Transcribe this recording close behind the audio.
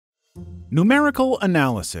Numerical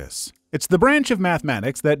analysis. It's the branch of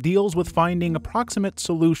mathematics that deals with finding approximate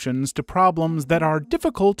solutions to problems that are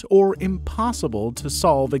difficult or impossible to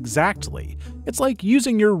solve exactly. It's like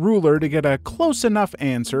using your ruler to get a close enough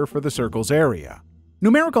answer for the circle's area.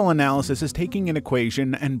 Numerical analysis is taking an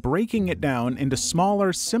equation and breaking it down into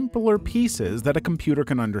smaller, simpler pieces that a computer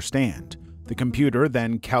can understand. The computer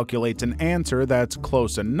then calculates an answer that's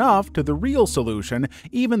close enough to the real solution,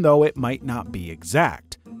 even though it might not be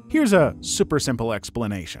exact. Here's a super simple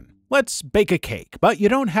explanation. Let's bake a cake, but you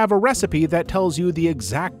don't have a recipe that tells you the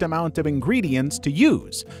exact amount of ingredients to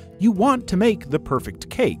use. You want to make the perfect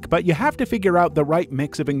cake, but you have to figure out the right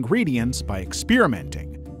mix of ingredients by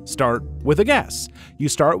experimenting. Start with a guess. You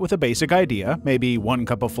start with a basic idea, maybe 1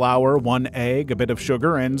 cup of flour, 1 egg, a bit of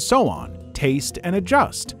sugar, and so on. Taste and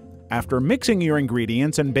adjust. After mixing your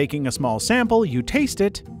ingredients and baking a small sample, you taste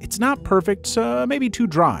it. It's not perfect, so maybe too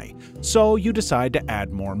dry, so you decide to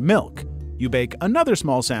add more milk. You bake another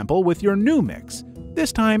small sample with your new mix.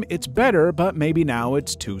 This time it's better, but maybe now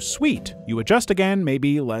it's too sweet. You adjust again,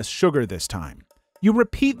 maybe less sugar this time. You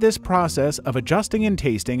repeat this process of adjusting and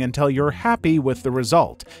tasting until you're happy with the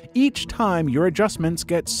result. Each time your adjustments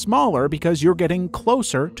get smaller because you're getting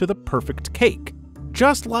closer to the perfect cake.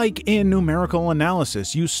 Just like in numerical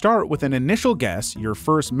analysis, you start with an initial guess, your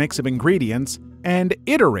first mix of ingredients, and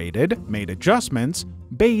made adjustments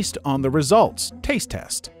based on the results, taste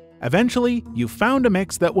test. Eventually, you found a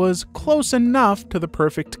mix that was close enough to the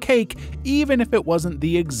perfect cake, even if it wasn't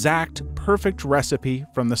the exact perfect recipe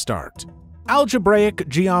from the start. Algebraic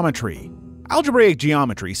geometry. Algebraic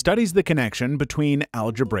geometry studies the connection between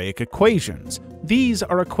algebraic equations. These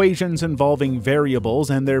are equations involving variables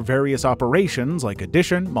and their various operations like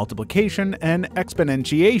addition, multiplication, and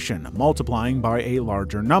exponentiation, multiplying by a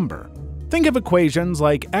larger number. Think of equations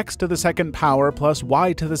like x to the second power plus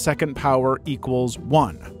y to the second power equals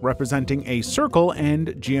 1, representing a circle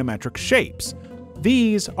and geometric shapes.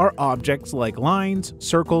 These are objects like lines,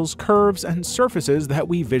 circles, curves, and surfaces that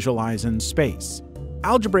we visualize in space.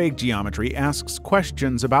 Algebraic geometry asks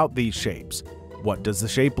questions about these shapes. What does the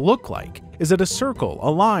shape look like? Is it a circle, a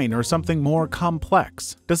line, or something more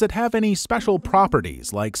complex? Does it have any special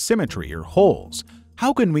properties like symmetry or holes?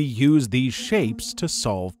 How can we use these shapes to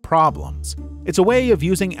solve problems? It's a way of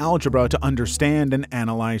using algebra to understand and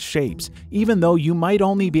analyze shapes, even though you might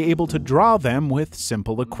only be able to draw them with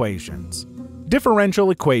simple equations. Differential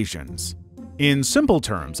equations. In simple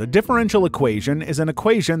terms, a differential equation is an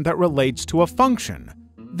equation that relates to a function.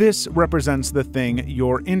 This represents the thing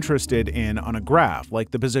you're interested in on a graph,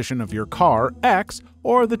 like the position of your car, x,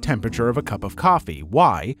 or the temperature of a cup of coffee,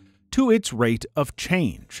 y, to its rate of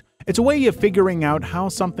change. It's a way of figuring out how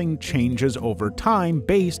something changes over time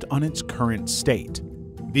based on its current state.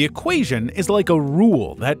 The equation is like a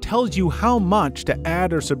rule that tells you how much to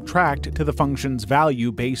add or subtract to the function's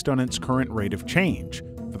value based on its current rate of change.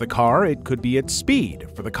 For the car, it could be its speed.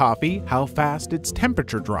 For the coffee, how fast its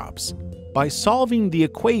temperature drops. By solving the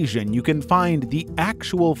equation, you can find the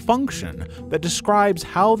actual function that describes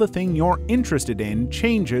how the thing you're interested in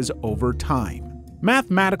changes over time.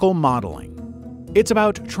 Mathematical modeling. It's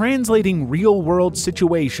about translating real-world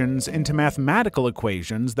situations into mathematical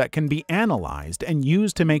equations that can be analyzed and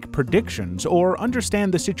used to make predictions or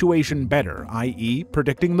understand the situation better, i.e.,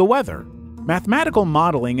 predicting the weather. Mathematical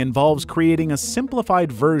modeling involves creating a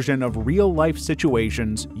simplified version of real-life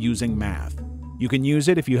situations using math. You can use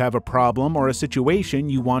it if you have a problem or a situation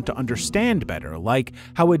you want to understand better, like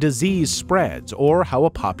how a disease spreads or how a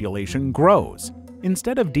population grows.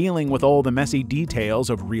 Instead of dealing with all the messy details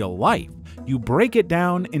of real life, you break it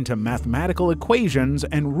down into mathematical equations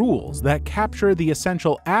and rules that capture the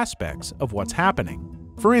essential aspects of what's happening.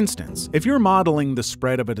 For instance, if you're modeling the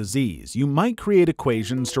spread of a disease, you might create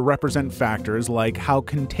equations to represent factors like how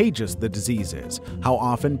contagious the disease is, how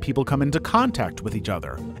often people come into contact with each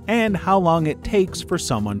other, and how long it takes for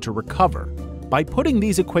someone to recover. By putting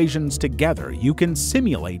these equations together, you can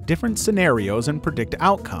simulate different scenarios and predict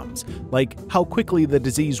outcomes, like how quickly the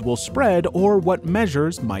disease will spread or what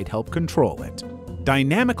measures might help control it.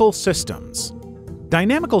 Dynamical systems.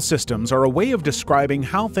 Dynamical systems are a way of describing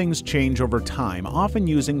how things change over time, often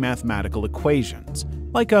using mathematical equations,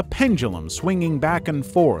 like a pendulum swinging back and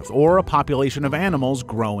forth or a population of animals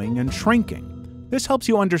growing and shrinking. This helps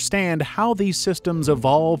you understand how these systems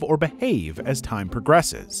evolve or behave as time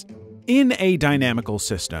progresses. In a dynamical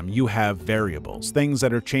system, you have variables, things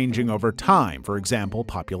that are changing over time, for example,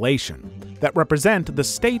 population, that represent the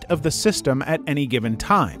state of the system at any given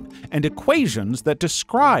time, and equations that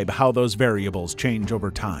describe how those variables change over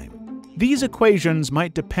time. These equations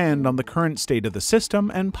might depend on the current state of the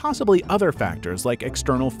system and possibly other factors like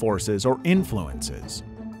external forces or influences.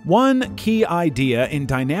 One key idea in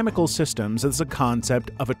dynamical systems is the concept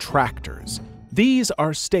of attractors. These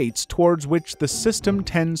are states towards which the system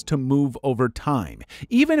tends to move over time,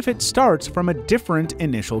 even if it starts from a different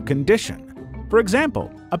initial condition. For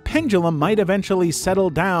example, a pendulum might eventually settle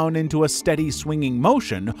down into a steady swinging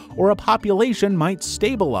motion, or a population might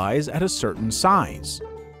stabilize at a certain size.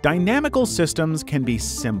 Dynamical systems can be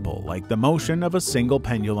simple, like the motion of a single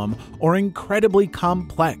pendulum, or incredibly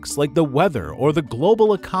complex, like the weather or the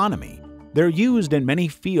global economy. They're used in many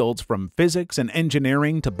fields from physics and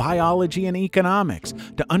engineering to biology and economics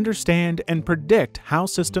to understand and predict how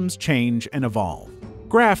systems change and evolve.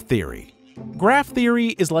 Graph theory. Graph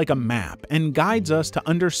theory is like a map and guides us to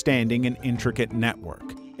understanding an intricate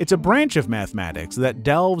network. It's a branch of mathematics that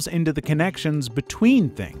delves into the connections between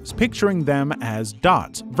things, picturing them as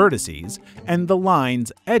dots, vertices, and the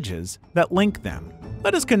lines, edges, that link them.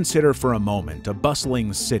 Let us consider for a moment a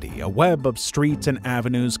bustling city, a web of streets and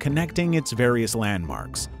avenues connecting its various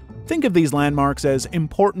landmarks. Think of these landmarks as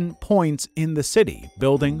important points in the city,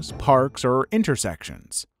 buildings, parks, or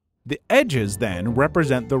intersections. The edges then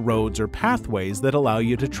represent the roads or pathways that allow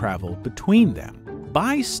you to travel between them.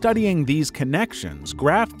 By studying these connections,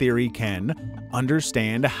 graph theory can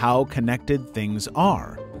understand how connected things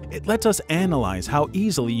are. It lets us analyze how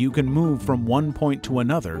easily you can move from one point to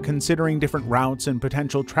another, considering different routes and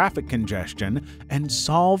potential traffic congestion, and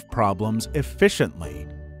solve problems efficiently.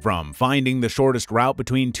 From finding the shortest route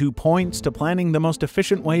between 2 points to planning the most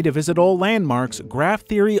efficient way to visit all landmarks, graph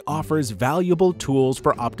theory offers valuable tools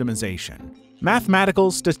for optimization.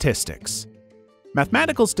 Mathematical statistics.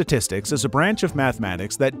 Mathematical statistics is a branch of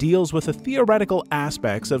mathematics that deals with the theoretical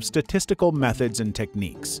aspects of statistical methods and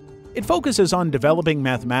techniques. It focuses on developing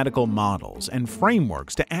mathematical models and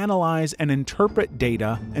frameworks to analyze and interpret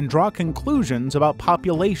data and draw conclusions about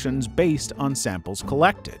populations based on samples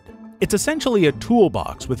collected. It's essentially a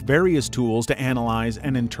toolbox with various tools to analyze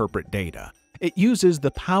and interpret data. It uses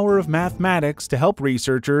the power of mathematics to help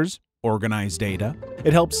researchers organize data.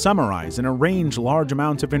 It helps summarize and arrange large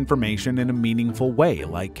amounts of information in a meaningful way,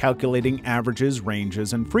 like calculating averages,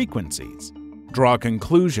 ranges, and frequencies. Draw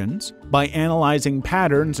conclusions. By analyzing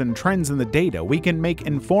patterns and trends in the data, we can make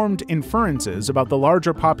informed inferences about the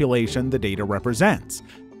larger population the data represents.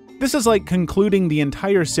 This is like concluding the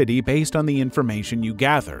entire city based on the information you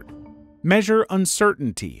gathered. Measure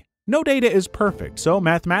uncertainty. No data is perfect, so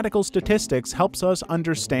mathematical statistics helps us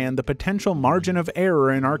understand the potential margin of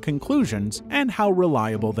error in our conclusions and how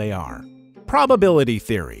reliable they are. Probability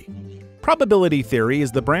theory. Probability theory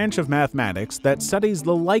is the branch of mathematics that studies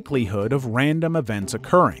the likelihood of random events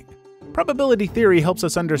occurring. Probability theory helps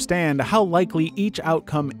us understand how likely each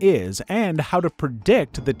outcome is and how to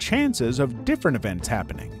predict the chances of different events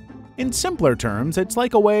happening. In simpler terms, it's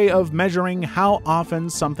like a way of measuring how often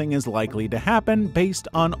something is likely to happen based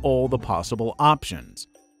on all the possible options.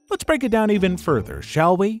 Let's break it down even further,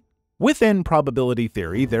 shall we? Within probability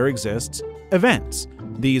theory, there exists events.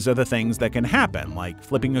 These are the things that can happen, like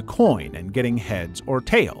flipping a coin and getting heads or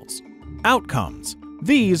tails. Outcomes.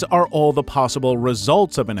 These are all the possible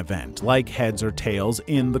results of an event, like heads or tails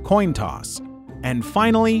in the coin toss. And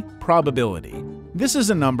finally, probability. This is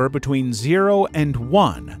a number between 0 and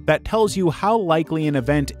 1 that tells you how likely an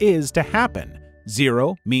event is to happen.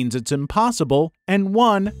 0 means it's impossible, and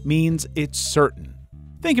 1 means it's certain.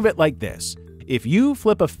 Think of it like this. If you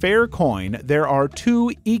flip a fair coin, there are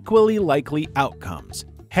 2 equally likely outcomes,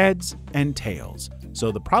 heads and tails.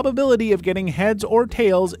 So the probability of getting heads or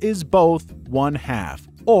tails is both 1/2,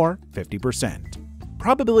 or 50%.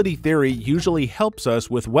 Probability theory usually helps us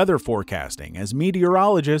with weather forecasting, as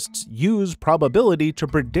meteorologists use probability to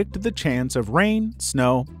predict the chance of rain,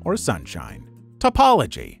 snow, or sunshine.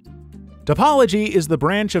 Topology. Topology is the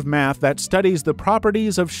branch of math that studies the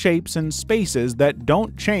properties of shapes and spaces that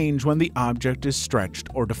don't change when the object is stretched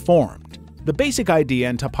or deformed. The basic idea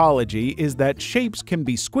in topology is that shapes can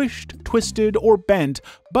be squished, twisted, or bent,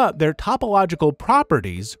 but their topological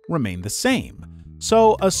properties remain the same.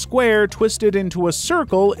 So a square twisted into a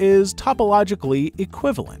circle is topologically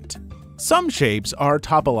equivalent. Some shapes are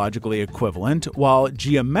topologically equivalent while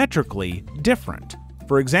geometrically different.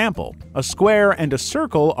 For example, a square and a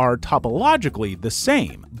circle are topologically the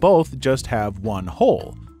same, both just have one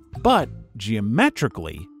hole, but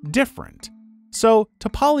geometrically different. So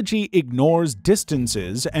topology ignores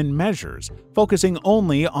distances and measures, focusing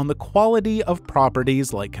only on the quality of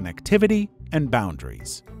properties like connectivity and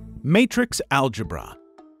boundaries. Matrix algebra.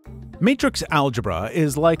 Matrix algebra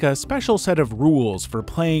is like a special set of rules for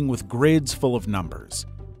playing with grids full of numbers.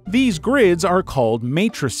 These grids are called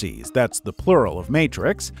matrices, that's the plural of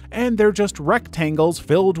matrix, and they're just rectangles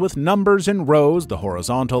filled with numbers in rows, the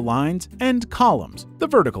horizontal lines, and columns, the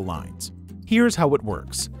vertical lines. Here's how it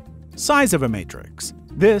works. Size of a matrix.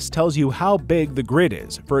 This tells you how big the grid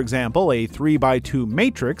is. For example, a 3x2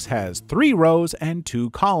 matrix has 3 rows and 2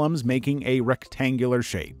 columns, making a rectangular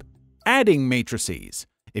shape. Adding matrices.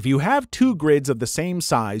 If you have 2 grids of the same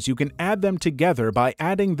size, you can add them together by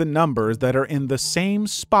adding the numbers that are in the same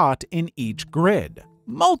spot in each grid.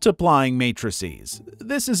 Multiplying matrices.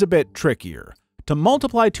 This is a bit trickier. To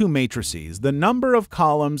multiply 2 matrices, the number of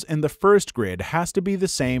columns in the first grid has to be the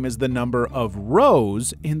same as the number of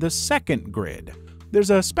rows in the second grid.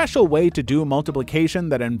 There's a special way to do multiplication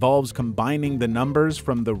that involves combining the numbers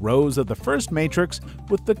from the rows of the first matrix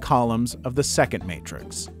with the columns of the second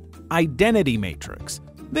matrix. Identity matrix.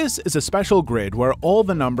 This is a special grid where all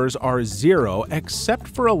the numbers are 0 except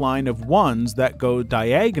for a line of 1s that go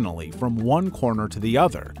diagonally from one corner to the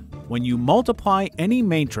other. When you multiply any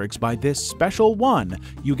matrix by this special 1,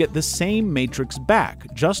 you get the same matrix back,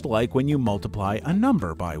 just like when you multiply a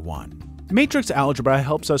number by 1. Matrix algebra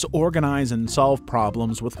helps us organize and solve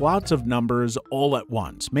problems with lots of numbers all at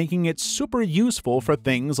once, making it super useful for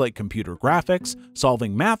things like computer graphics,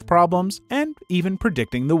 solving math problems, and even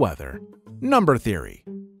predicting the weather. Number theory.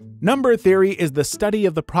 Number theory is the study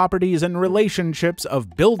of the properties and relationships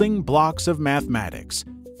of building blocks of mathematics.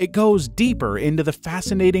 It goes deeper into the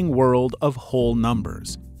fascinating world of whole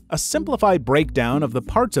numbers. A simplified breakdown of the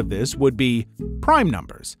parts of this would be prime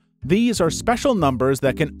numbers. These are special numbers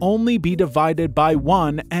that can only be divided by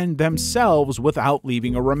 1 and themselves without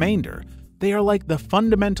leaving a remainder. They are like the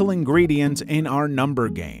fundamental ingredients in our number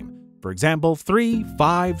game. For example, 3,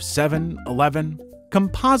 5, 7, 11.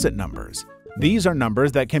 Composite numbers. These are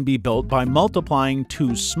numbers that can be built by multiplying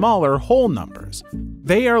 2 smaller whole numbers.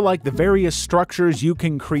 They are like the various structures you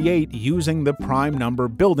can create using the prime number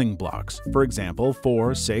building blocks, for example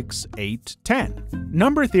 4, 6, 8, 10.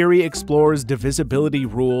 Number theory explores divisibility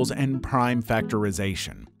rules and prime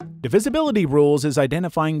factorization. Divisibility rules is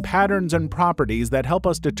identifying patterns and properties that help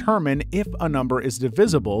us determine if a number is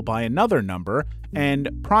divisible by another number,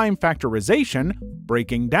 and prime factorization,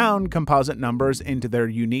 breaking down composite numbers into their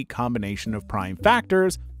unique combination of prime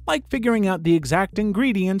factors, like figuring out the exact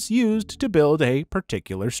ingredients used to build a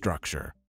particular structure.